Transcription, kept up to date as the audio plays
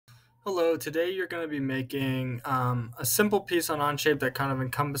Hello, today you're going to be making a simple piece on Onshape that kind of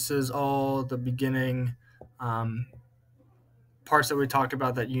encompasses all the beginning um, parts that we talked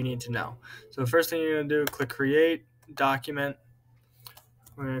about that you need to know. So the first thing you're going to do, click Create, Document.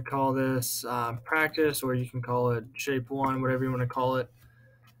 We're going to call this Practice, or you can call it Shape 1, whatever you want to call it.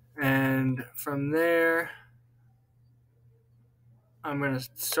 And from there, I'm going to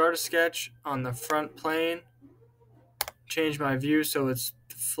start a sketch on the front plane, change my view so it's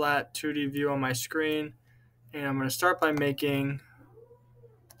flat 2D view on my screen. And I'm going to start by making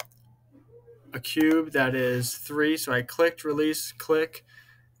a cube that is 3. So I clicked, release, click,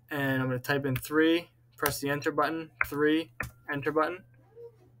 and I'm going to type in 3, press the enter button, 3, enter button.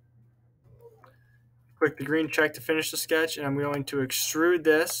 Click the green check to finish the sketch, and I'm going to extrude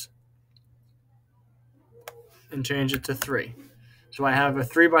this and change it to 3. So I have a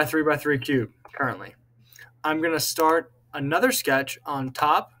 3 by 3 by 3 cube currently. I'm going to start another sketch on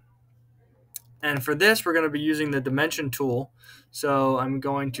top, and for this we're going to be using the dimension tool. So I'm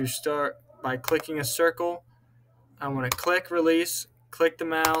going to start by clicking a circle. I want to click, release, click the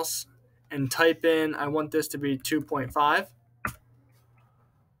mouse, and type in, I want this to be 2.5.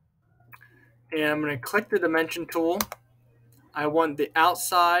 And I'm going to click the dimension tool. I want the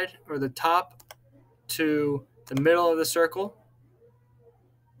outside or the top to the middle of the circle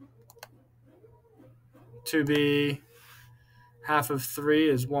to be half of 3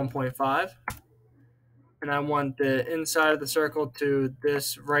 is 1.5. And I want the inside of the circle to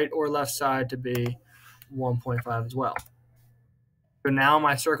this right or left side to be 1.5 as well. So now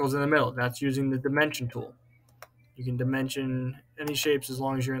my circle's in the middle. That's using the dimension tool. You can dimension any shapes as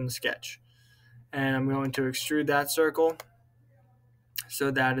long as you're in the sketch. And I'm going to extrude that circle so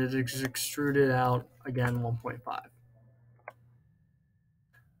that it is extruded out again 1.5.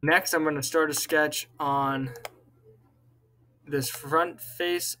 Next, I'm going to start a sketch on this front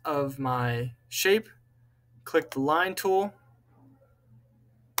face of my shape. Click the line tool,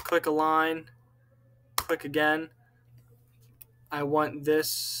 click a line, click again. I want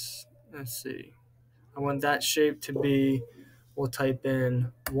this, I want that shape to be, we'll type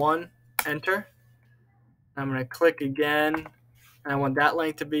in 1, enter. I'm going to click again, and I want that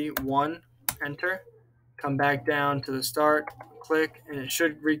length to be 1, enter. Come back down to the start, click, and it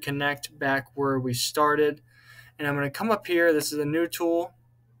should reconnect back where we started. And I'm going to come up here. This is a new tool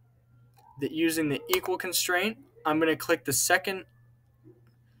that using the equal constraint. I'm going to click the second,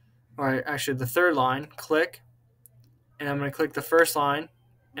 or actually the third line, click, and I'm going to click the first line,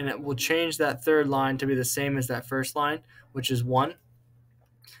 and it will change that third line to be the same as that first line, which is 1.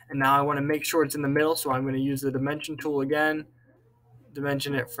 And now I want to make sure it's in the middle, so I'm going to use the dimension tool again.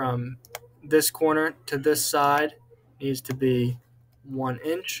 Dimension it from this corner to this side needs to be 1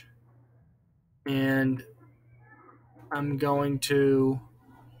 inch. And I'm going to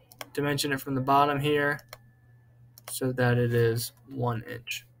dimension it from the bottom here so that it is 1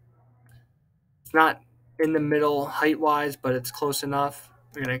 inch. It's not in the middle height-wise, but it's close enough.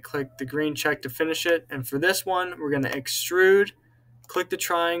 We're going to click the green check to finish it. And for this one, we're going to extrude, click the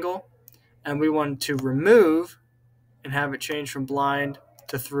triangle, and we want to remove and have it change from blind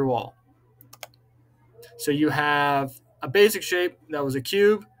to through all. So you have a basic shape that was a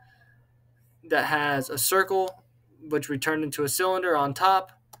cube that has a circle, which we turned into a cylinder on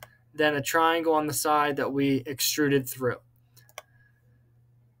top, then a triangle on the side that we extruded through.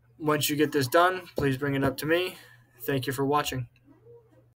 Once you get this done, please bring it up to me. Thank you for watching.